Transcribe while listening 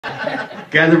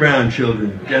Gather round,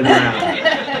 children. Gather round.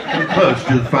 Come close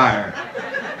to the fire.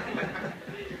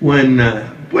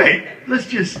 Wait, let's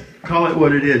just call it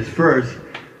what it is. First,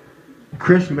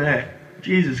 Chris Mack.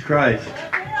 Jesus Christ.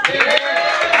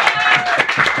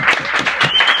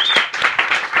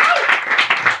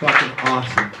 Fucking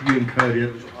awesome. You and Cody,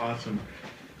 it was awesome.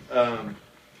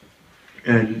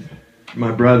 And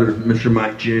my brother, Mr.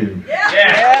 Mike June.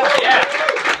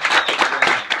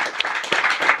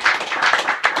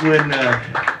 When the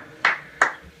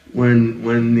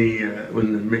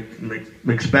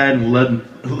McSpadden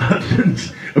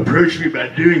Ludens approached me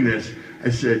about doing this,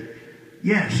 I said,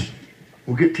 yes,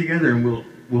 we'll get together and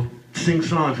we'll sing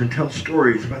songs and tell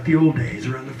stories about the old days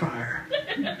around the fire.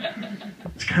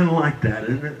 It's kind of like that,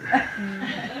 isn't it?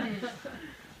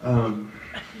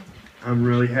 I'm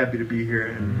really happy to be here,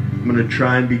 and I'm going to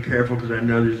try and be careful because I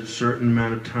know there's a certain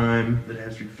amount of time that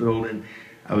has to be filled in.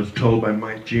 I was told by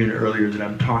Mike June earlier that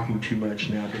I'm talking too much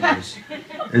nowadays,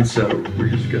 and so we're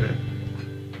just going to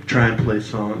try and play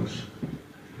songs.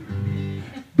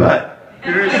 But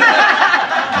here's...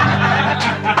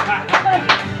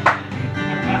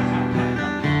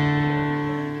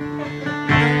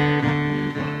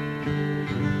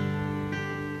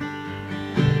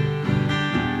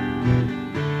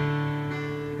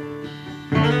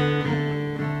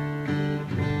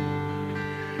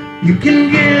 You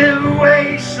can give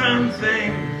away some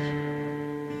things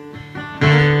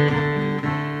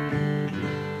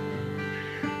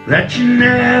that you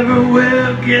never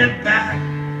will get back.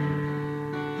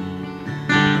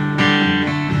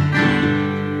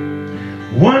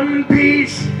 One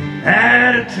piece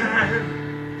at a time.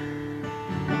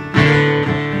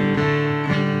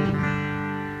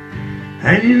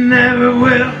 And you never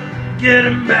will get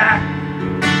them back.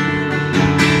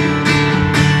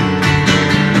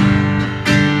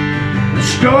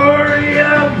 Story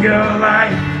of your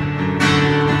life,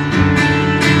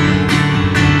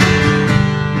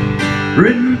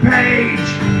 written page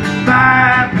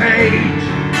by page,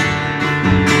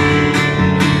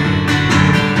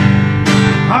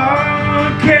 all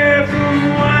careful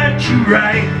what you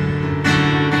write.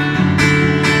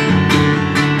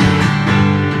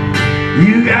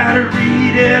 You gotta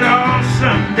read it all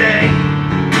someday.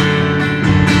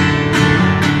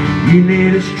 You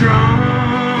need a strong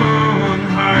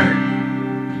heart.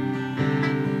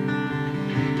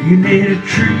 You need a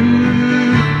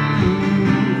true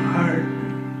heart.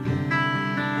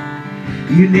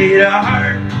 You need a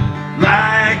heart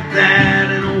like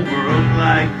that in a world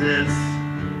like this,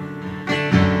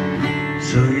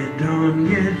 so you don't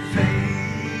get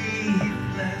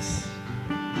faithless.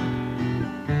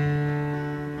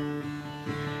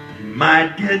 You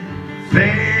might get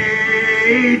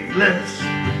faithless.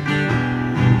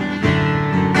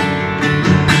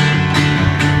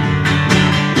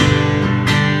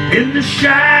 In the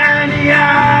shiny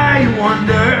eye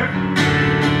wonder,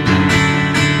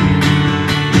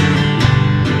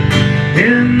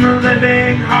 in the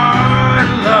living heart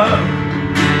love,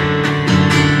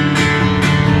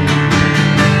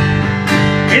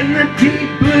 in the deep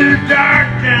blue dark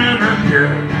down under.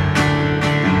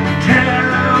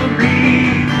 Tell me,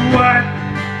 what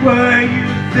were you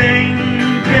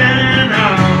thinking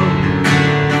of?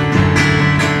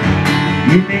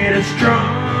 You need a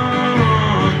strong,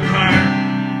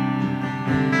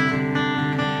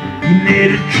 you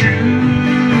need a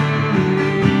true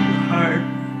heart.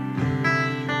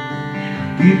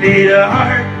 You need a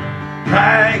heart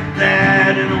like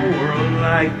that in a world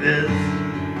like this.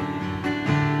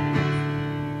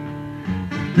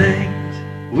 The things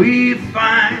we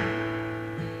find,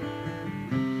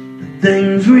 the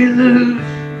things we lose,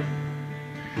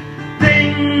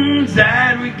 things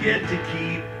that we get to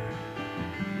keep,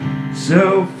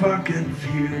 so fucking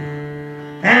few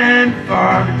and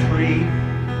far between.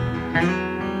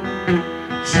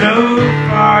 So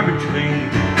far between.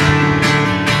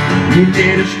 You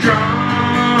need a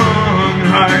strong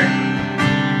heart.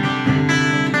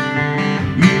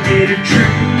 You need a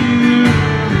true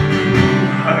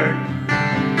heart.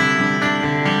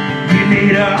 You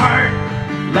need a heart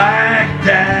like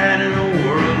that in a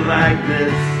world like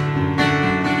this,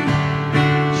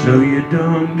 so you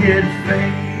don't get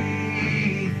faithless.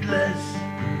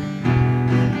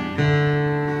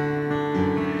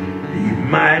 You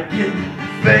might get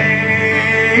faithless.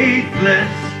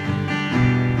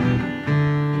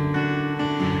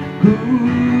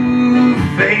 Ooh,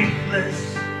 faithless.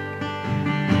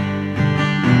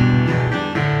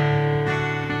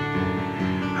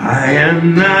 I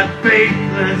am not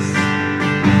faithless.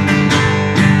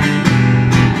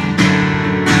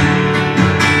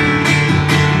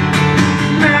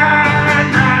 Nah,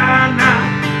 nah, nah.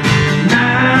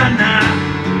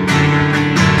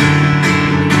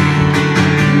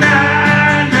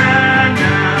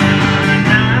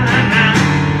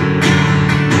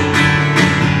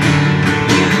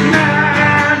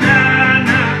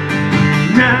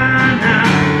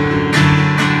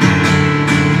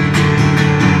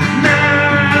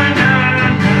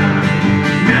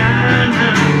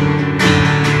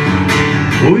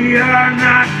 We are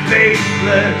not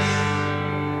faithless.